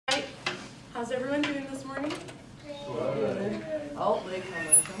How's everyone doing this morning? Good. Oh, wait,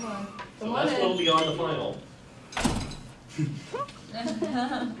 come on. So that's still beyond the final.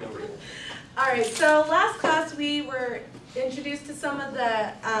 All right, so last class we were introduced to some of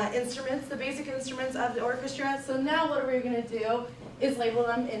the instruments, the basic instruments of the orchestra. So now what we're going to do is label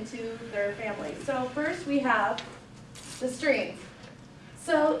them into their family. So first we have the strings.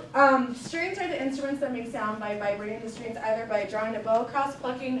 So strings are the instruments that make sound by vibrating the strings, either by drawing a bow across,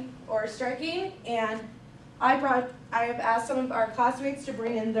 plucking, or striking. And I have asked some of our classmates to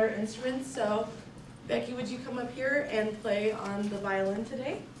bring in their instruments. So Becky, would you come up here and play on the violin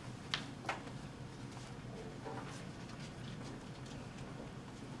today?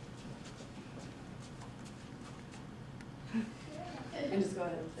 And just go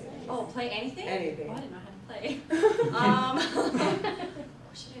ahead and play anything. Oh, play anything? Anything. Oh, I didn't know how to play.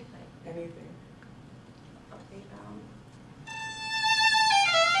 What should I play? Anything. Okay,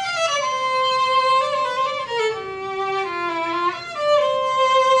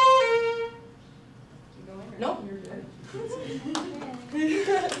 Keep going? Nope, you're good.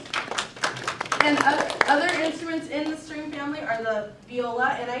 And other instruments in the string family are the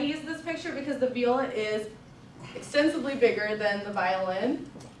viola, and I use this picture because the viola is extensively bigger than the violin.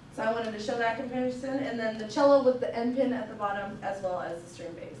 So I wanted to show that comparison. And then the cello with the end pin at the bottom as well as the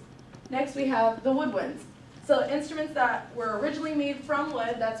string bass. Next we have the woodwinds. So instruments that were originally made from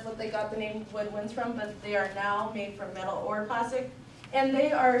wood, that's what they got the name woodwinds from, but they are now made from metal or plastic. And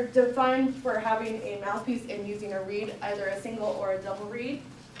they are defined for having a mouthpiece and using a reed, either a single or a double reed.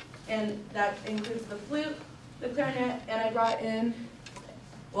 And that includes the flute, the clarinet, and I brought in,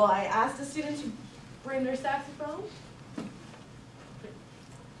 well, I asked the students to bring their saxophone.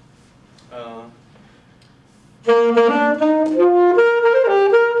 Yep.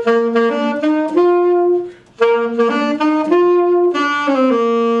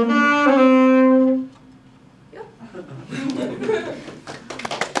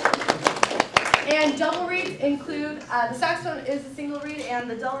 And double reeds include, the saxophone is a single reed, and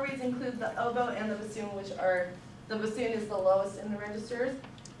the double reeds include the oboe and the bassoon, which are, the bassoon is the lowest in the registers.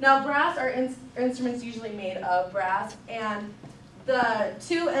 Now brass are instruments usually made of brass, and the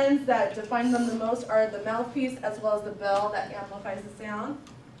two ends that define them the most are the mouthpiece as well as the bell that amplifies the sound.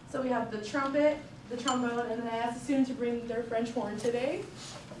 So we have the trumpet, the trombone, and then I asked the students to bring their French horn today.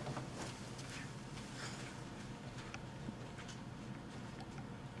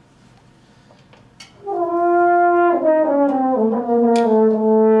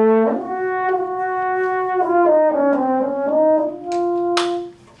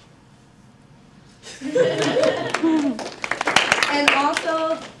 And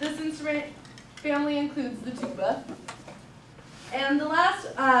also, this instrument family includes the tuba. And the last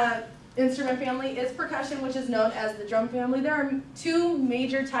instrument family is percussion, which is known as the drum family. There are two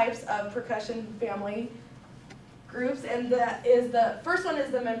major types of percussion family groups, and the first one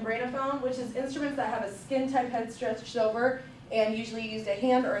is the membranophone, which is instruments that have a skin-type head stretched over and usually use a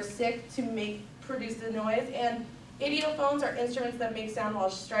hand or a stick to produce the noise. And idiophones are instruments that make sound while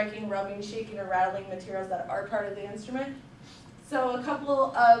striking, rubbing, shaking, or rattling materials that are part of the instrument. So a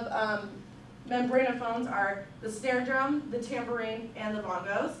couple of membranophones are the snare drum, the tambourine, and the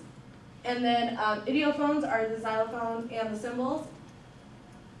bongos. And then idiophones are the xylophone and the cymbals.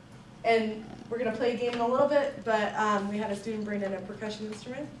 And we're going to play a game in a little bit, but we had a student bring in a percussion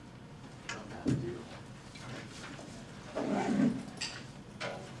instrument.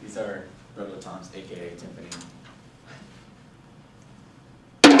 These are rototoms, aka timpani.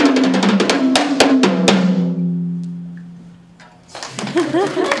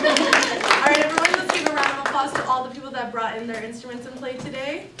 All right, everyone, let's give a round of applause to all the people that brought in their instruments and played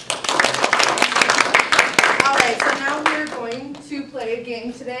today. All right, so now we're going to play a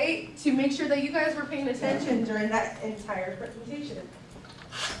game today to make sure that you guys were paying attention during that entire presentation.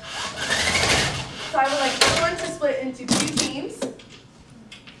 So I would like everyone to split into two teams.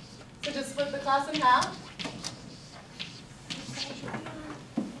 So just split the class in half.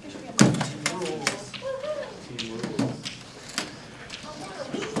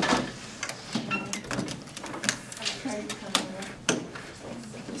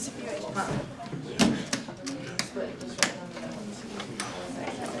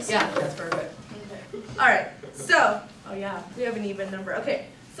 Yeah, that's perfect. All right, so, oh yeah, we have an even number. Okay,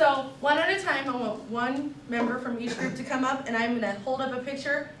 so one at a time, I want one member from each group to come up, and I'm going to hold up a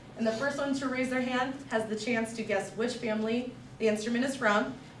picture, and the first one to raise their hand has the chance to guess which family the instrument is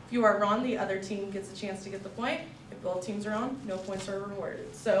from. If you are wrong, the other team gets a chance to get the point. If both teams are on, no points are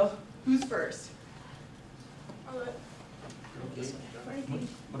rewarded. So, who's first?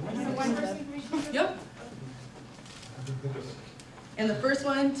 Yep. And the first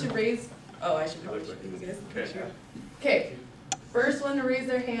one to raise Oh, I should probably show you guys the Okay. picture. Okay, first one to raise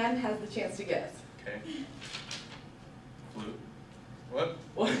their hand has the chance to guess. Okay. Flute. What?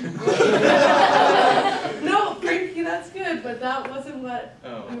 No, Frankie, that's good, but that wasn't what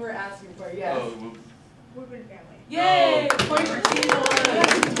Oh. we were asking for, yes. Oh, whoop. Woodward family. Yay! Point for team one.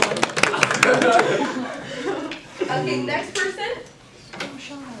 Okay, next person.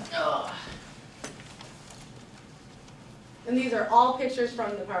 Ugh. And these are all pictures from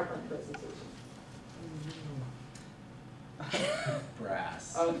the PowerPoint presentation.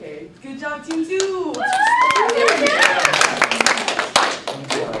 Brass. Okay, good job, team two.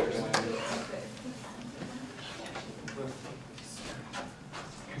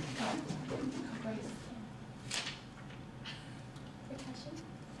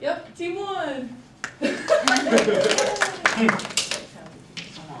 Yep, team one.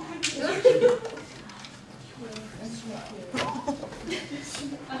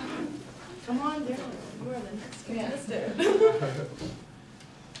 Come on, Darren. You are the next contestant.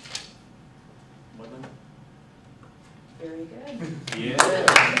 Woodland. Very good. Yeah.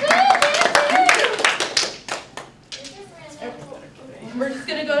 We're just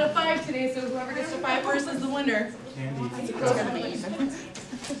gonna go to 5 today, so whoever gets to 5 first is the winner. Candy.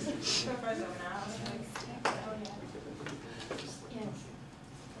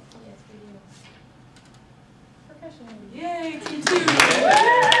 Yay, team 2.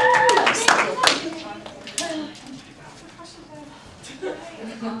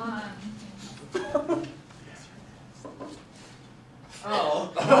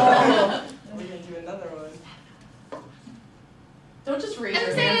 Oh. We're gonna do another one. Don't just raise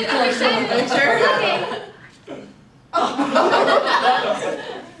your hand until I show the picture. Oh.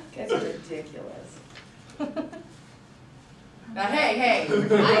 Guys are ridiculous. Now, hey,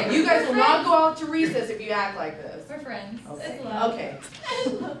 you guys will not go out to recess if you act like this. We're friends. Okay. It's love. Okay.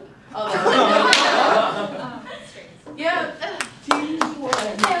 Oh, yeah. Team one.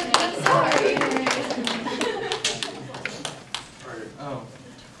 I'm sorry. Oh.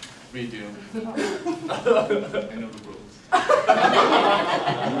 Me too. I know the rules.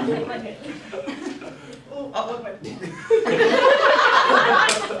 Oh, I'll look my.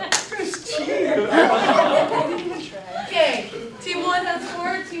 Okay, team 1 has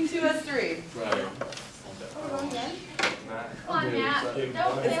 4, team 2 has 3. Right. Come on, Nat.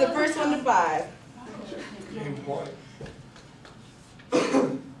 Don't It's the first one to 5. Game point.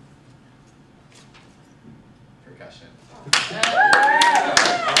 Percussion.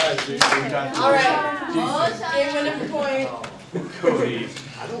 All right. Game winner for point. Cody.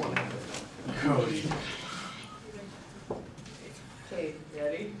 I don't want to have that. Cody. Okay,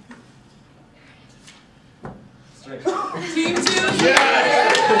 ready? Straight. Team 2.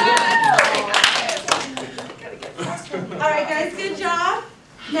 All right, guys, good job.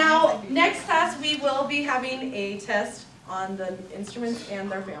 Now, next class we will be having a test on the instruments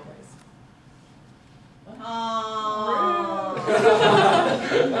and their families.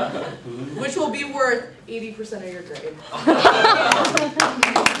 Which will be worth 80% of your grade. I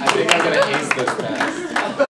think I'm gonna ace this test.